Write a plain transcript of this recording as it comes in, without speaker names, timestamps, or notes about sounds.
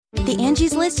The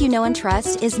Angie's List you know and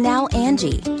trust is now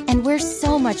Angie, and we're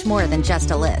so much more than just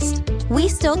a list. We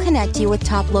still connect you with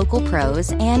top local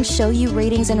pros and show you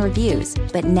ratings and reviews,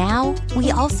 but now we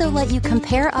also let you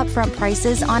compare upfront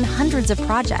prices on hundreds of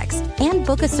projects and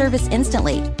book a service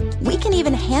instantly. We can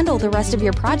even handle the rest of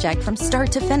your project from start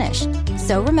to finish.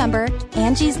 So remember,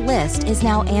 Angie's List is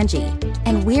now Angie,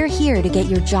 and we're here to get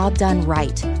your job done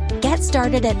right. Get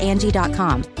started at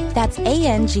Angie.com. That's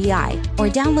ANGI, or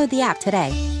download the app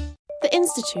today. The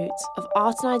Institute of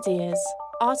Art and Ideas,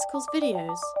 articles,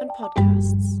 videos, and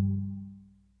podcasts.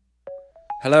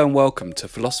 Hello and welcome to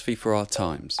Philosophy for Our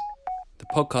Times, the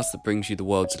podcast that brings you the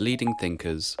world's leading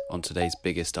thinkers on today's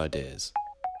biggest ideas.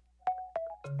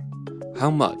 How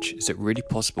much is it really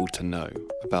possible to know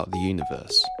about the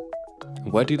universe?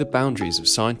 And where do the boundaries of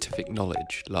scientific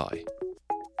knowledge lie?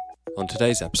 On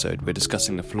today's episode, we're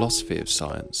discussing the philosophy of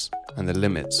science and the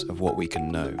limits of what we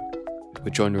can know. We're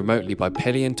joined remotely by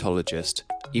paleontologist,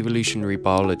 evolutionary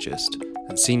biologist,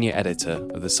 and senior editor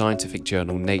of the scientific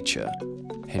journal Nature,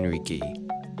 Henry Gee,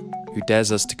 who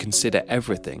dares us to consider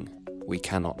everything we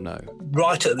cannot know.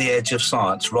 Right at the edge of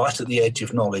science, right at the edge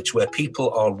of knowledge, where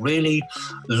people are really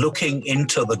looking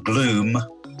into the gloom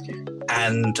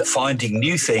and finding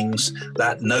new things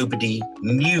that nobody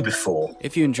knew before.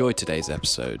 If you enjoyed today's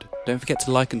episode, don't forget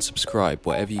to like and subscribe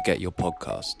wherever you get your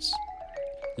podcasts.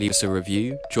 Leave us a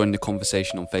review, join the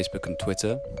conversation on Facebook and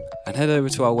Twitter, and head over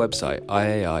to our website,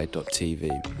 iai.tv.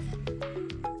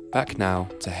 Back now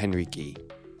to Henry Gee.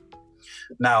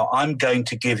 Now, I'm going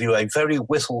to give you a very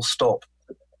whistle-stop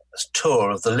tour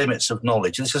of the limits of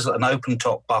knowledge. This is an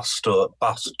open-top bus tour,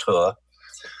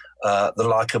 the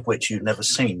like of which you've never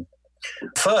seen.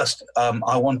 First,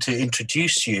 I want to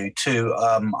introduce you to,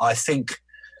 I think,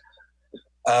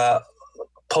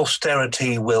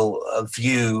 posterity will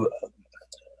view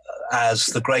as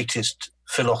the greatest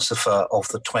philosopher of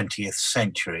the 20th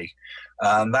century.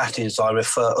 That is, I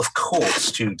refer, of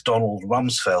course, to Donald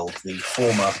Rumsfeld, the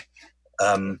former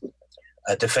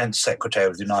Defense Secretary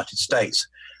of the United States,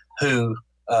 who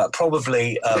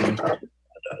probably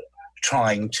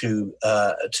trying to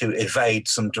evade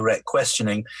some direct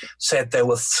questioning, said there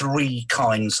were three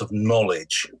kinds of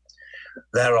knowledge.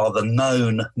 There are the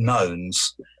known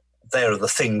knowns. There are the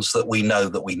things that we know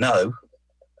that we know.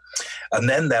 And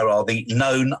then there are the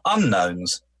known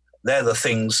unknowns. They're the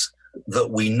things that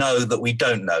we know that we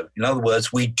don't know. In other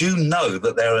words, we do know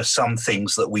that there are some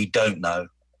things that we don't know.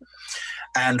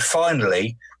 And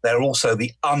finally, there are also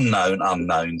the unknown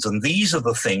unknowns. And these are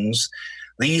the things,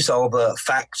 these are the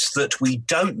facts that we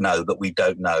don't know that we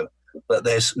don't know. That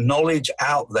there's knowledge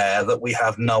out there that we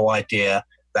have no idea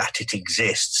that it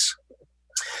exists.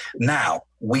 Now,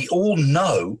 we all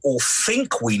know or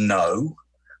think we know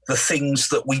the things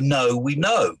that we know we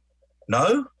know.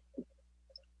 No?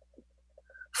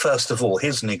 First of all,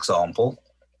 here's an example.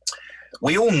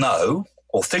 We all know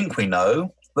or think we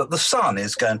know that the sun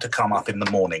is going to come up in the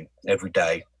morning every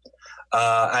day.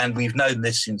 And we've known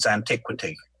this since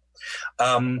antiquity.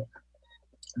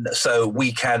 So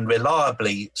we can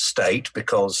reliably state,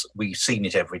 because we've seen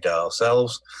it every day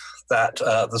ourselves, that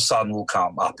the sun will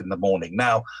come up in the morning.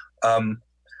 Now,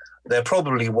 there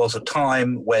probably was a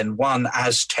time when one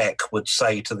Aztec would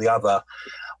say to the other,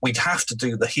 we'd have to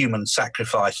do the human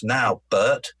sacrifice now,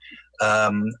 Bert,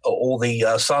 or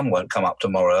the sun won't come up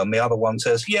tomorrow. And the other one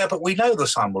says, yeah, but we know the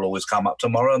sun will always come up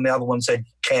tomorrow. And the other one said,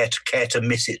 care to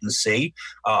miss it and see?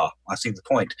 I see the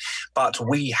point. But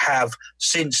we have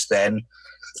since then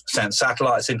sent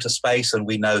satellites into space, and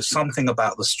we know something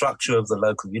about the structure of the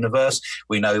local universe.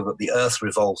 We know that the Earth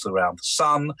revolves around the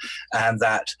sun, and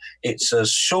that it's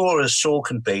as sure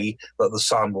can be that the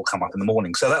sun will come up in the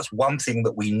morning. So that's one thing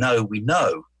that we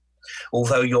know.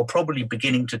 Although you're probably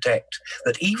beginning to detect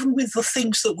that even with the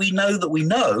things that we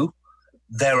know,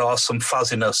 there are some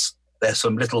fuzziness, there's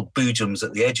some little boojums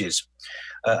at the edges.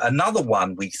 Another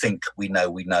one we think we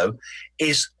know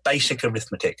is basic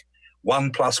arithmetic.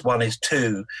 1 + 1 is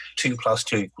 2, 2 +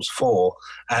 2 = 4,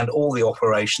 and all the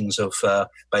operations of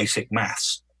basic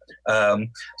maths.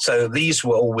 So these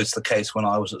were always the case when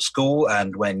I was at school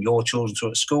and when your children were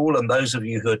at school, and those of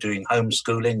you who are doing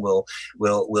homeschooling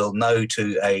will know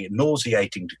to a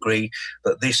nauseating degree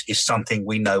that this is something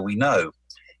we know.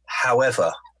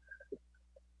 However,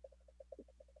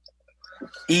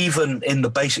 even in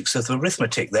the basics of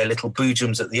arithmetic, there are little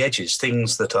boojums at the edges,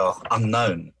 things that are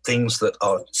unknown, things that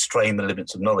are strain the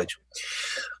limits of knowledge.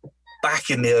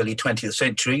 Back in the early 20th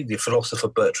century, the philosopher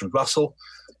Bertrand Russell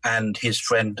and his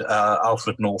friend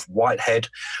Alfred North Whitehead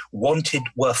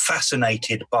were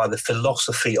fascinated by the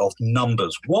philosophy of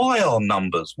numbers. Why are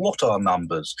numbers? What are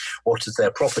numbers? What is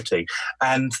their property?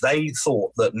 And they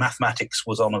thought that mathematics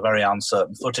was on a very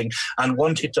uncertain footing and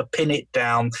wanted to pin it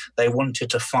down. They wanted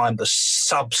to find the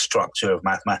substructure of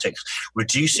mathematics,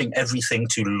 reducing everything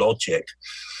to logic.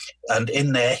 And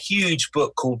in their huge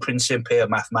book called Principia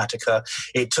Mathematica,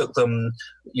 it took them,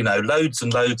 loads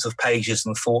and loads of pages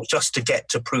and thought just to get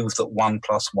to prove that 1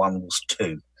 + 1 was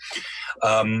 2.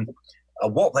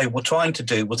 What they were trying to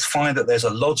do was find that there's a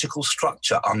logical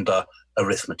structure under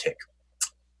arithmetic.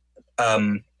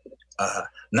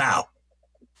 Now,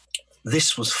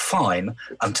 this was fine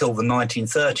until the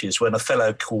 1930s when a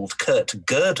fellow called Kurt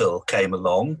Gödel came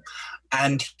along,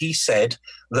 and he said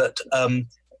that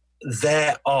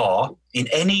there are, in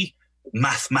any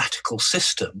mathematical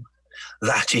system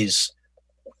that is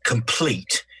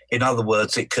complete, in other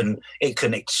words, it can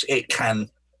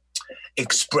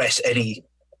express any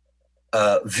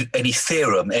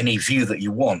theorem, any view that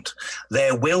you want,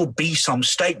 there will be some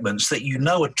statements that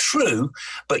are true,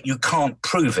 but you can't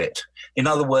prove it. In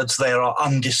other words, there are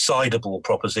undecidable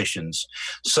propositions.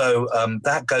 So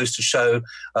that goes to show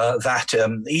that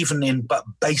even in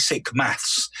basic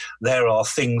maths, there are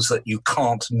things that you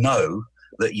can't know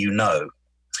that you know.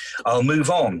 I'll move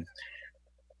on.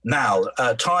 Now,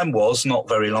 time was not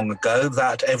very long ago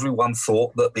that everyone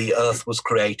thought that the Earth was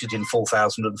created in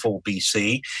 4004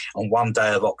 BC on one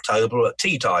day of October at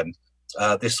tea time.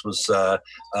 This was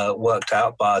worked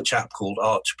out by a chap called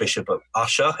Archbishop of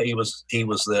Usher. He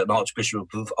was an Archbishop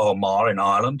of Armagh in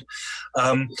Ireland.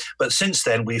 But since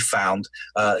then, we've found,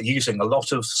 using a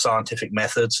lot of scientific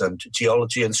methods and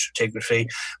geology and stratigraphy,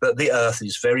 that the Earth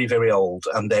is very, very old,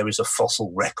 and there is a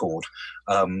fossil record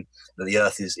that the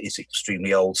Earth is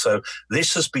extremely old. So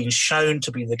this has been shown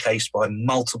to be the case by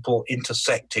multiple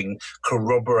intersecting,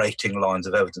 corroborating lines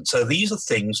of evidence. So these are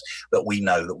things that we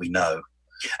know.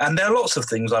 And there are lots of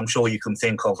things I'm sure you can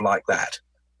think of like that.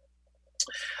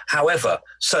 However,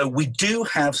 so we do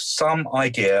have some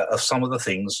idea of some of the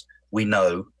things we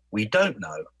know we don't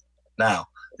know. Now,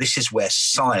 this is where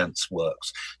science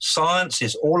works. Science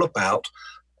is all about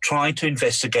trying to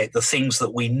investigate the things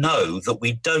that we know that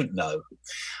we don't know.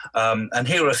 And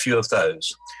here are a few of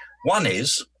those. One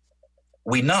is,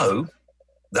 we know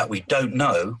that we don't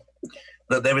know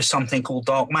that there is something called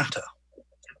dark matter.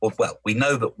 Well, we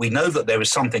know that there is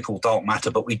something called dark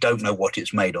matter, but we don't know what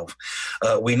it's made of.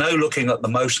 We know, looking at the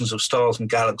motions of stars and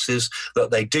galaxies,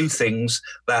 that they do things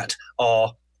that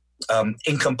are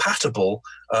incompatible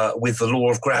with the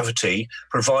law of gravity,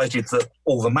 provided that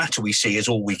all the matter we see is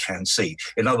all we can see.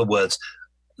 In other words,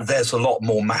 there's a lot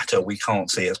more matter we can't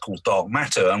see. It's called dark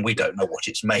matter, and we don't know what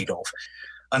it's made of.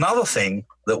 Another thing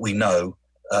that we know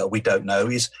we don't know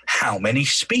is how many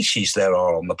species there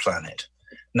are on the planet.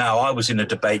 Now, I was in a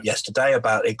debate yesterday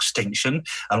about extinction,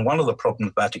 and one of the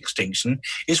problems about extinction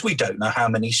is we don't know how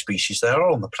many species there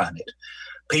are on the planet.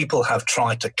 People have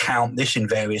tried to count this in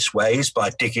various ways by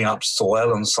digging up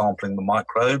soil and sampling the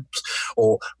microbes,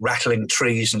 or rattling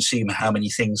trees and seeing how many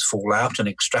things fall out and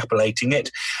extrapolating it.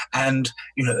 And,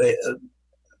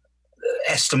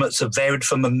 estimates have varied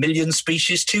from 1 million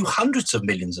species to hundreds of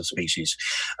millions of species.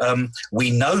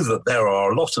 We know that there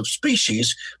are a lot of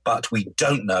species, but we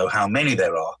don't know how many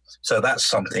there are. So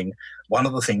that's one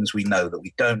of the things we know that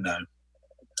we don't know.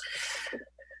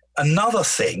 Another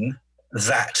thing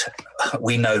that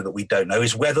we know that we don't know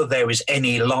is whether there is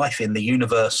any life in the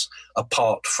universe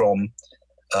apart from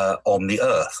on the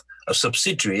Earth. A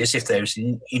subsidiary is if there is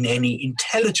any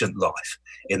intelligent life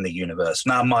in the universe.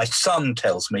 Now, my son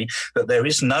tells me that there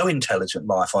is no intelligent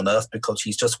life on Earth because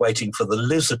he's just waiting for the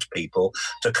lizard people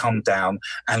to come down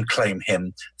and claim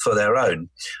him for their own.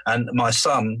 And my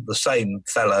son, the same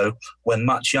fellow, when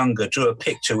much younger, drew a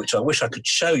picture, which I wish I could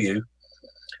show you,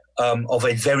 of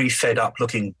a very fed-up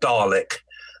looking Dalek,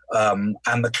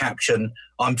 and the caption,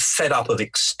 "I'm fed up of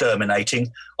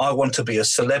exterminating. I want to be a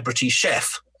celebrity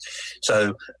chef."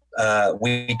 So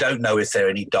we don't know if there are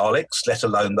any Daleks, let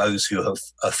alone those who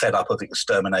are fed up of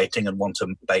exterminating and want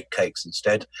to bake cakes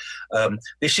instead.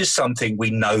 This is something we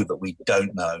know that we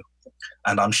don't know.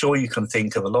 And I'm sure you can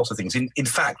think of a lot of things. In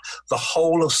fact, the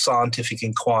whole of scientific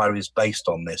inquiry is based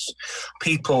on this.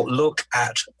 People look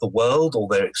at the world or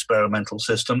their experimental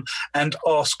system and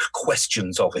ask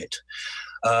questions of it.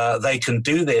 They can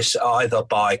do this either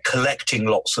by collecting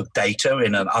lots of data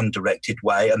in an undirected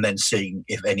way and then seeing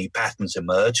if any patterns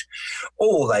emerge,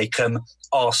 or they can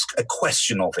ask a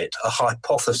question of it, a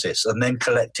hypothesis, and then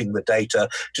collecting the data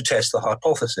to test the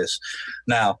hypothesis.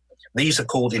 Now, These are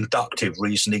called inductive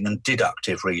reasoning and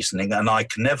deductive reasoning, and I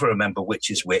can never remember which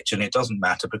is which, and it doesn't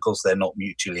matter because they're not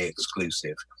mutually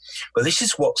exclusive. But this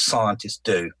is what scientists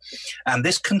do. And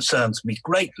this concerns me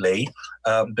greatly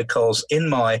because in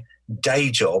my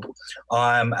day job,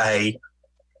 I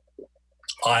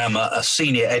am a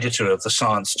senior editor of the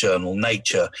science journal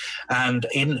Nature, and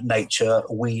in Nature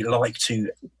we like to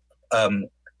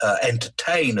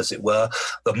entertain, as it were,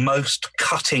 the most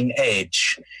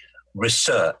cutting-edge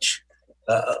research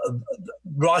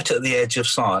right at the edge of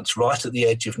science, right at the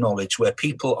edge of knowledge, where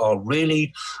people are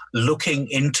really looking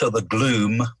into the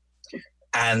gloom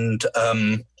and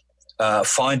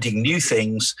finding new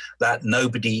things that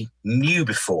nobody knew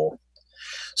before.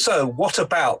 So what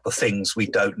about the things we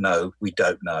don't know? We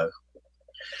don't know.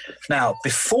 Now,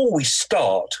 before we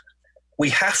start, we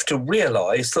have to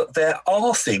realize that there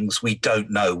are things we don't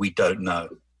know.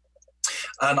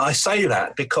 And I say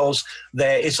that because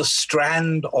there is a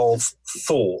strand of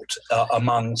thought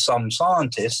among some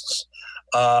scientists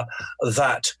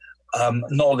that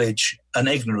knowledge and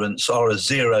ignorance are a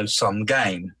zero-sum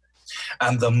game.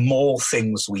 And the more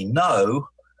things we know,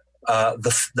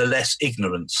 the less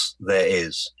ignorance there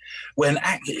is.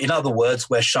 In other words,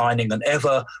 we're shining an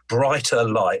ever brighter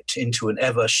light into an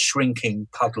ever shrinking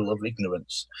puddle of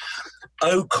ignorance.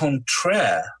 Au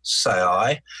contraire, say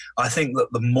I think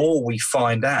that the more we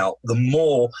find out, the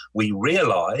more we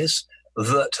realize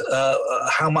that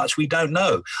how much we don't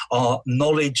know. Our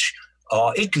knowledge,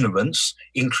 our ignorance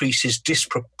increases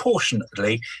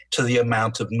disproportionately to the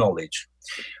amount of knowledge.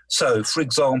 So, for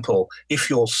example, if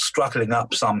you're struggling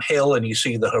up some hill and you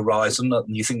see the horizon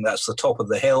and you think that's the top of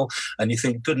the hill and you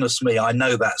think, goodness me, I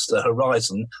know that's the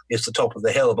horizon, it's the top of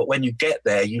the hill. But when you get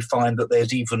there, you find that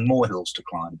there's even more hills to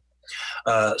climb.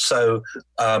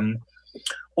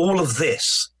 All of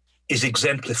this is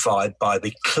exemplified by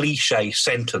the cliche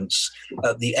sentence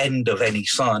at the end of any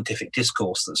scientific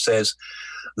discourse that says,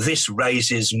 this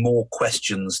raises more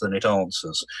questions than it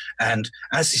answers. And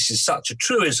as this is such a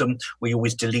truism, we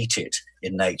always delete it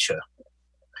in Nature.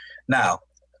 Now,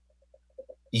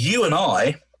 you and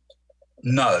I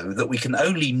know that we can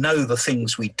only know the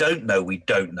things we don't know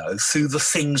through the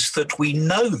things that we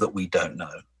know that we don't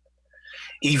know,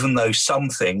 even though some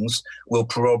things will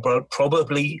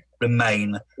probably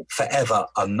remain forever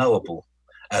unknowable,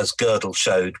 as Gödel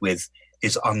showed with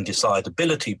his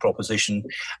undecidability proposition,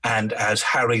 and as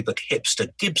Harry the hipster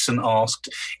Gibson asked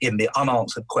in the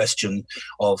unanswered question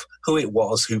of who it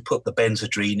was who put the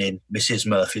Benzedrine in Mrs.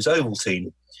 Murphy's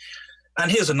Ovaltine. And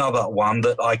here's another one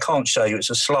that I can't show you, it's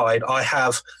a slide. I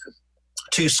have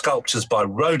two sculptures by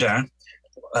Rodin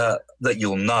that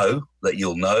you'll know.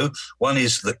 One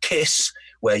is The Kiss,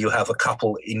 where you have a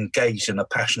couple engaged in a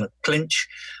passionate clinch,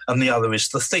 and the other is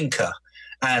The Thinker.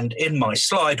 And in my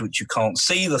slide, which you can't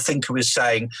see, the thinker is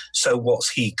saying, so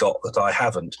what's he got that I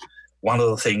haven't? One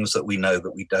of the things that we know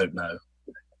that we don't know.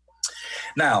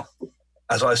 Now,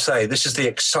 as I say, this is the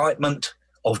excitement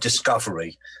of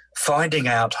discovery, finding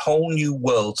out whole new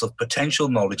worlds of potential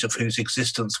knowledge of whose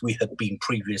existence we had been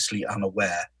previously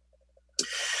unaware.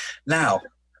 Now,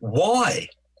 why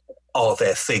are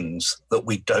there things that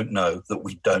we don't know that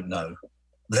we don't know?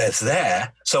 They're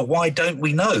there, so why don't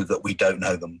we know that we don't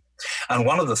know them? And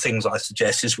one of the things I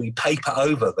suggest is we paper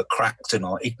over the cracks in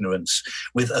our ignorance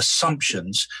with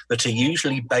assumptions that are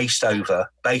usually based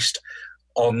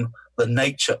on the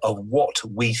nature of what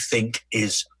we think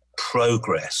is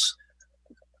progress.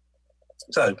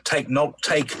 So take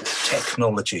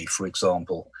technology, for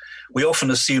example. We often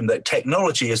assume that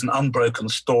technology is an unbroken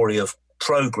story of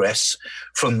progress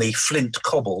from the flint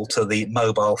cobble to the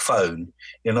mobile phone.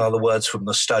 In other words, from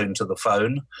the stone to the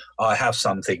phone. I have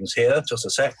some things here, just a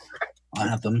sec. I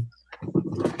have them.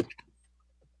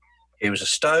 Here is a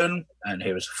stone and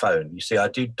here is a phone. You see, I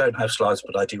don't have slides,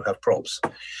 but I do have props.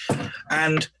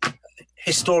 And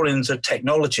historians of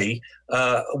technology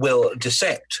will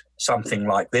dissect something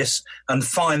like this and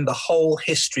find the whole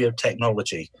history of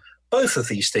technology. Both of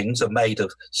these things are made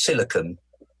of silicon,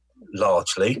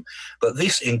 largely, but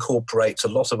this incorporates a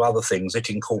lot of other things. It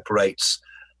incorporates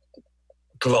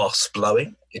glass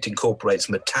blowing, it incorporates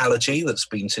metallurgy that's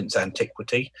been since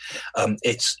antiquity,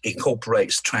 it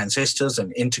incorporates transistors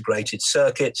and integrated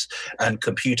circuits and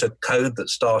computer code that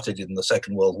started in the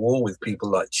Second World War with people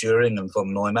like Turing and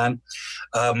von Neumann,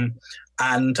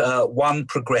 and one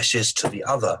progresses to the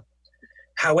other.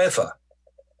 However,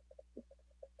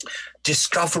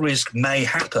 discoveries may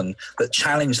happen that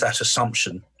challenge that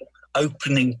assumption,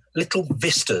 opening little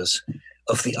vistas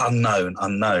of the unknown.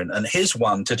 And here's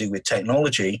one to do with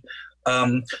technology.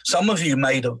 Some of you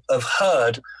may have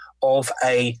heard of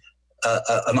a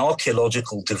an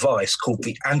archaeological device called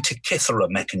the Antikythera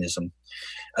mechanism.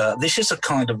 This is a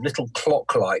kind of little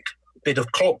clock-like bit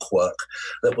of clockwork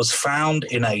that was found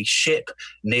in a ship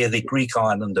near the Greek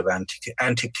island of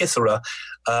Antikythera.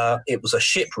 It was a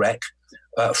shipwreck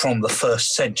from the 1st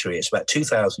century. It's about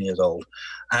 2,000 years old.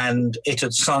 And it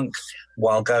had sunk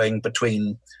while going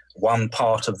between one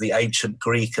part of the ancient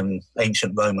Greek and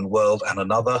ancient Roman world and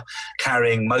another,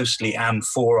 carrying mostly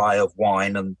amphorae of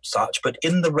wine and such. But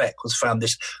in the wreck was found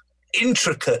this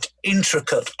intricate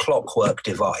clockwork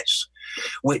device,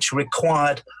 which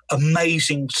required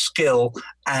amazing skill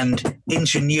and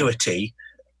ingenuity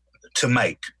to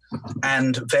make.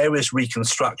 And various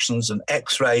reconstructions and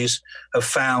X-rays have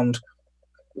found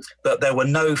that there were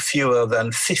no fewer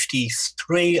than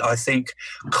 53, I think,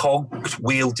 cogged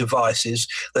wheel devices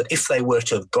that, if they were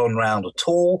to have gone round at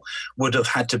all, would have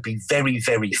had to be very,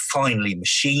 very finely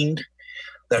machined.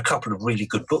 There are a couple of really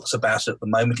good books about it at the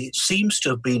moment. It seems to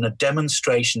have been a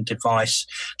demonstration device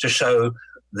to show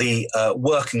the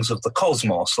workings of the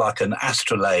cosmos, like an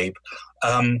astrolabe.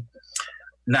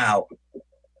 Now,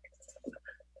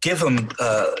 given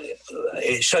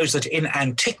it shows that in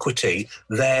antiquity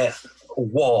there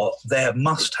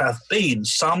must have been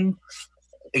some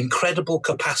incredible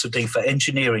capacity for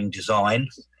engineering design,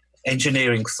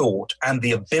 engineering thought, and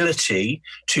the ability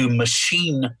to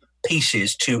machine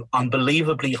pieces to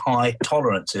unbelievably high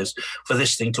tolerances for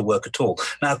this thing to work at all.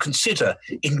 Now consider,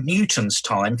 in Newton's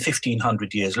time,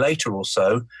 1,500 years later or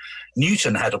so,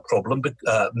 Newton had a problem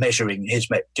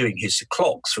doing his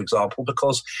clocks, for example,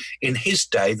 because in his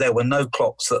day there were no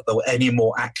clocks that were any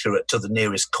more accurate to the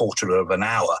nearest quarter of an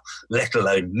hour, let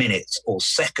alone minutes or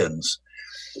seconds.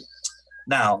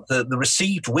 Now, the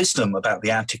received wisdom about the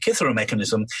Antikythera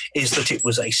mechanism is that it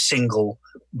was a single,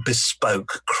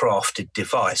 bespoke, crafted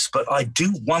device. But I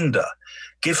do wonder,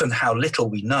 given how little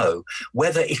we know,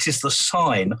 whether it is the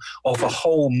sign of a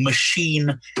whole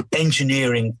machine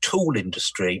engineering tool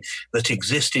industry that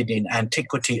existed in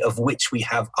antiquity, of which we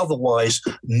have otherwise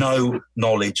no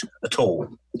knowledge at all.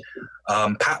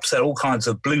 Perhaps there are all kinds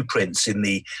of blueprints in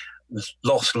the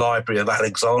lost library of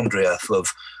Alexandria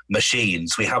of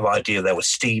machines. We have an idea there were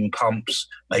steam pumps,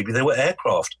 maybe there were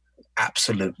aircraft.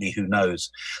 Absolutely, who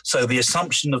knows? So the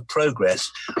assumption of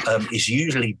progress is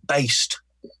usually based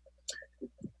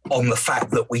on the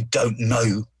fact that we don't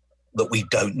know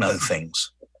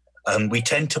things. And we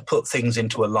tend to put things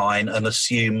into a line and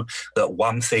assume that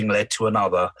one thing led to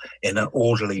another in an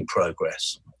orderly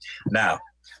progress. Now,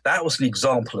 that was an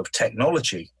example of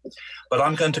technology, but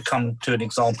I'm going to come to an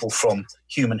example from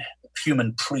human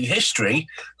prehistory,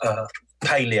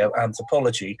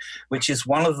 paleoanthropology, which is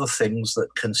one of the things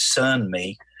that concern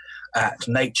me at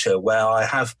Nature, where I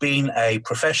have been a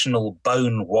professional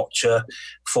bone watcher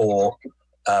for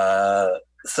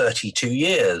 32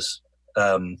 years.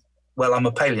 Well, I'm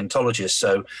a paleontologist,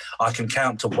 so I can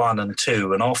count to 1 and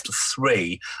 2, and after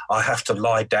 3, I have to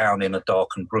lie down in a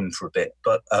darkened room for a bit.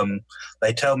 But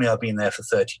they tell me I've been there for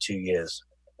 32 years.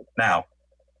 Now,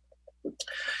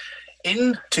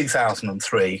 in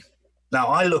 2003, now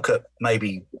I look at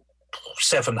maybe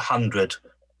 700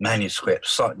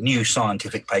 manuscripts, new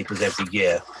scientific papers every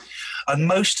year, and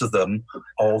most of them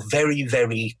are very,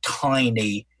 very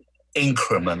tiny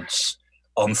increments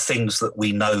on things that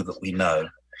we know that we know.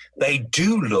 They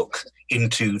do look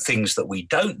into things that we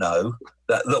don't know,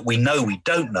 that we know we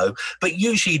don't know, but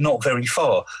usually not very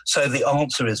far. So the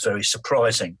answer is very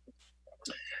surprising.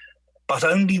 But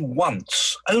only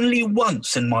once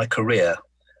in my career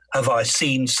have I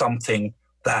seen something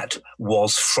that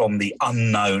was from the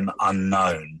unknown.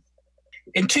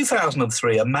 In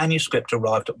 2003, a manuscript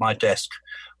arrived at my desk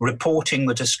reporting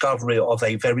the discovery of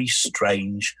a very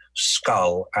strange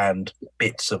skull and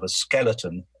bits of a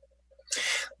skeleton.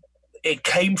 It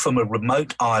came from a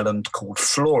remote island called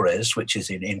Flores, which is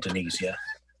in Indonesia,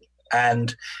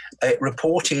 and it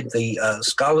reported the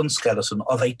skull and skeleton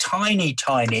of a tiny,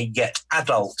 tiny yet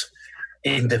adult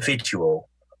individual,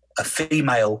 a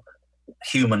female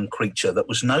human creature that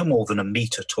was no more than a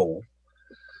meter tall.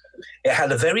 It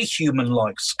had a very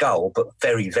human-like skull, but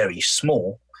very, very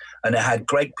small, and it had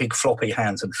great big floppy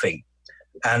hands and feet.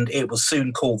 And it was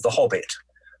soon called the Hobbit,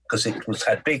 because it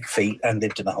had big feet and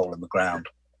lived in a hole in the ground.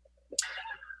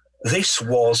 This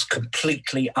was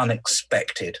completely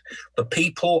unexpected.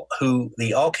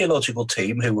 The archaeological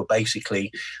team, who were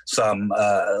basically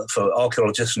for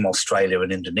archaeologists from Australia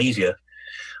and Indonesia,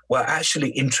 were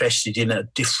actually interested in a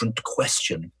different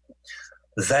question.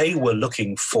 They were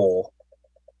looking for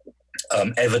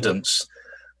evidence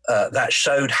that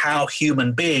showed how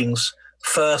human beings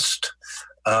first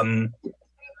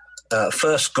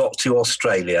got to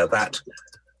Australia, that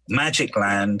magic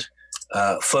land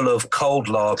full of cold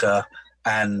lager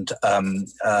and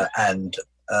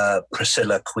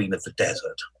Priscilla, Queen of the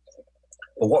Desert.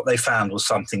 But what they found was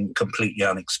something completely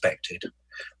unexpected,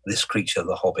 this creature,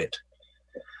 the Hobbit.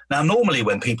 Now, normally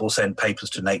when people send papers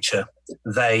to Nature,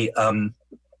 they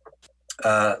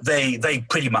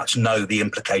pretty much know the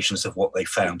implications of what they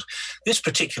found. This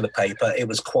particular paper, it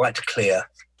was quite clear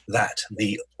that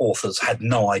the authors had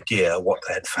no idea what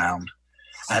they had found.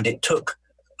 And it took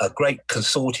a great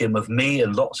consortium of me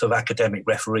and lots of academic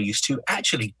referees to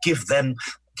actually give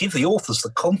the authors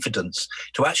the confidence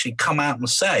to actually come out and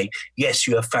say, yes,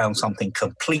 you have found something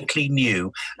completely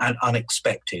new and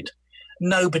unexpected.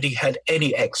 Nobody had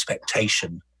any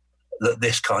expectation that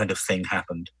this kind of thing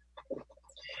happened.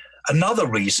 Another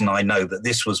reason I know that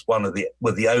this was one of the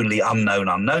only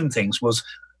unknown things was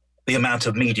the amount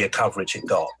of media coverage it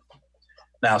got.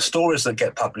 Now, stories that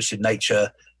get published in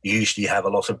Nature usually have a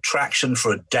lot of traction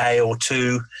for a day or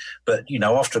two, but,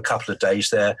 after a couple of days,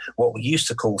 they're what we used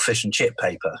to call fish and chip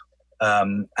paper.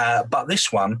 But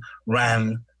this one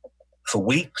ran for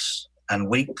weeks and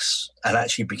weeks and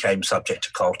actually became subject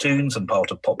to cartoons and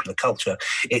part of popular culture.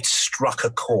 It struck a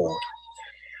chord.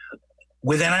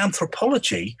 Within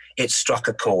anthropology, it struck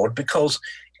a chord because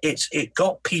it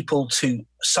got people to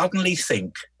suddenly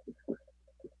think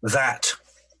that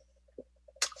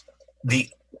the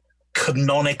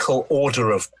canonical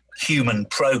order of human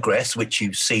progress, which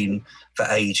you've seen for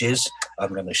ages.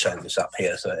 I'm going to show this up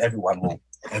here so everyone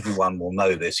will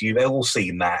know this. You've all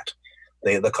seen that,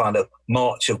 the kind of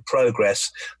march of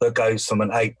progress that goes from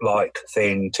an ape-like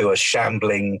thing to a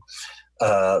shambling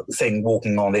thing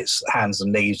walking on its hands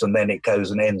and knees, and then it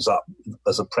goes and ends up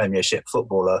as a Premiership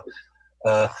footballer.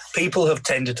 People have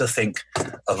tended to think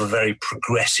of a very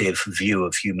progressive view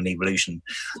of human evolution.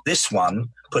 This one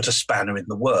put a spanner in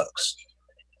the works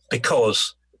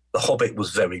because the Hobbit was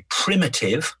very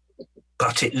primitive,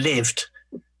 but it lived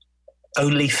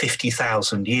only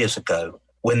 50,000 years ago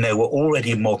when there were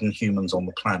already modern humans on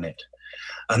the planet.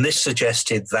 And this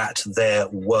suggested that there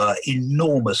were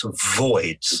enormous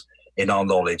voids in our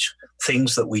knowledge,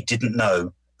 things that we didn't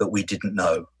know that we didn't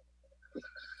know.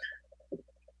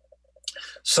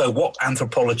 So what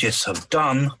anthropologists have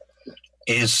done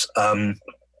is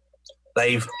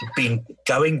they've been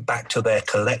going back to their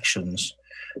collections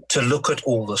to look at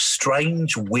all the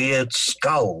strange, weird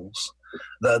skulls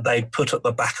that they put at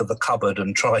the back of the cupboard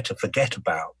and try to forget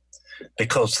about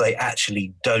because they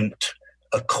actually don't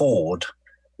accord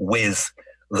with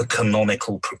the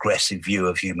canonical progressive view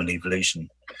of human evolution.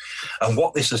 And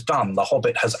what this has done, The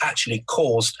Hobbit has actually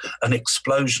caused an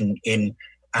explosion in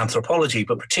anthropology,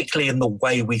 but particularly in the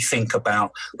way we think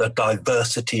about the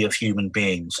diversity of human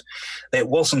beings. It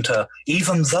wasn't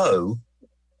even though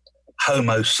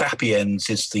Homo sapiens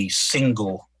is the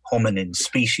single hominin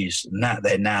species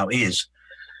there now is,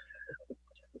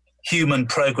 human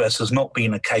progress has not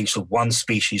been a case of one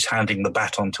species handing the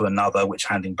baton to another, which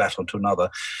handing baton to another.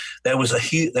 There was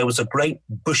a great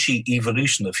bushy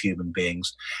evolution of human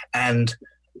beings, and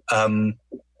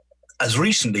as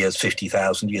recently as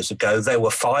 50,000 years ago, there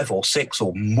were 5 or 6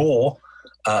 or more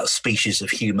species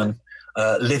of human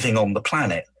living on the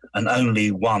planet, and only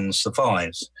one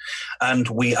survives. And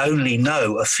we only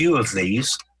know a few of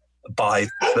these by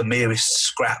the merest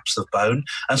scraps of bone,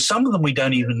 and some of them we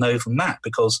don't even know from that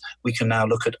because we can now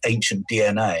look at ancient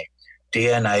DNA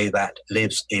that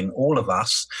lives in all of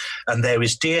us, and there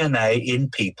is DNA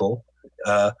in people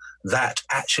that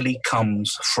actually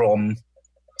comes from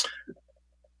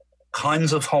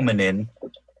kinds of hominin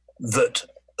that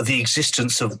the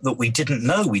existence of that we didn't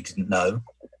know,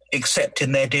 except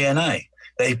in their DNA.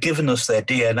 They've given us their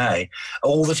DNA.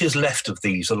 All that is left of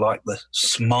these are like the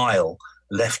smile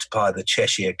left by the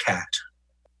Cheshire cat.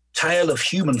 Tale of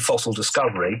human fossil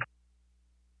discovery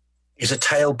is a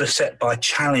tale beset by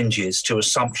challenges to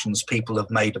assumptions people have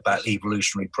made about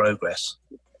evolutionary progress.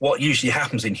 What usually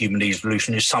happens in human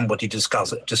evolution is somebody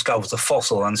discovers a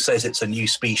fossil and says it's a new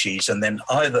species, and then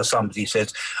either somebody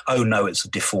says, oh no, it's a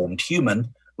deformed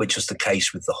human, which was the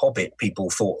case with the Hobbit.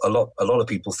 A lot of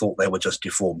people thought they were just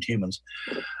deformed humans,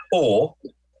 or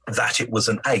that it was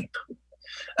an ape.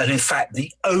 And in fact,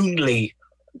 the only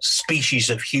species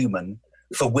of human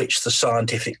for which the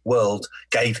scientific world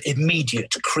gave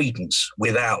immediate credence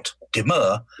without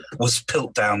demur was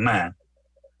Piltdown Man.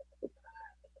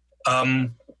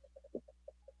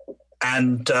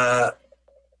 And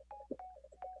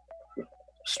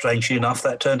strangely enough,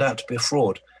 that turned out to be a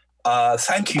fraud.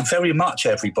 Thank you very much,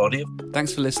 everybody.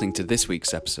 Thanks for listening to this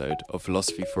week's episode of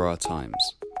Philosophy for Our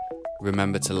Times.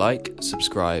 Remember to like,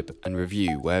 subscribe, and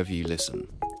review wherever you listen.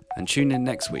 And tune in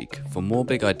next week for more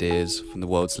big ideas from the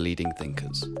world's leading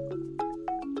thinkers.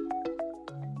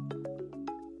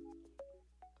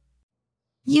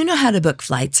 You know how to book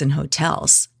flights and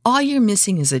hotels. All you're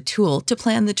missing is a tool to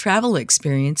plan the travel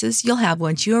experiences you'll have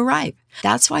once you arrive.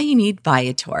 That's why you need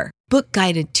Viator. Book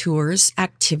guided tours,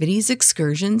 activities,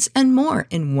 excursions, and more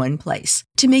in one place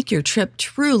to make your trip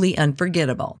truly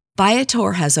unforgettable.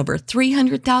 Viator has over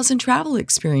 300,000 travel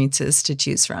experiences to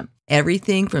choose from.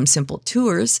 Everything from simple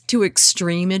tours to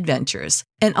extreme adventures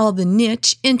and all the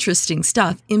niche, interesting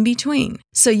stuff in between.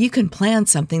 So you can plan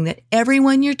something that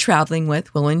everyone you're traveling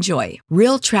with will enjoy.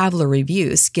 Real traveler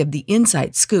reviews give the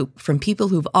inside scoop from people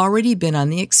who've already been on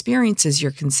the experiences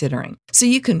you're considering. So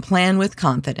you can plan with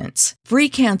confidence. Free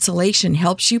cancellation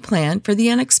helps you plan for the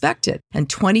unexpected. And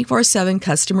 24/7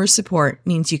 customer support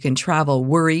means you can travel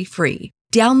worry-free.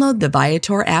 Download the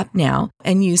Viator app now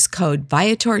and use code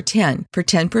Viator10 for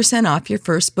 10% off your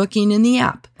first booking in the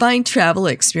app. Find travel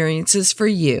experiences for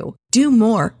you. Do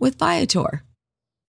more with Viator.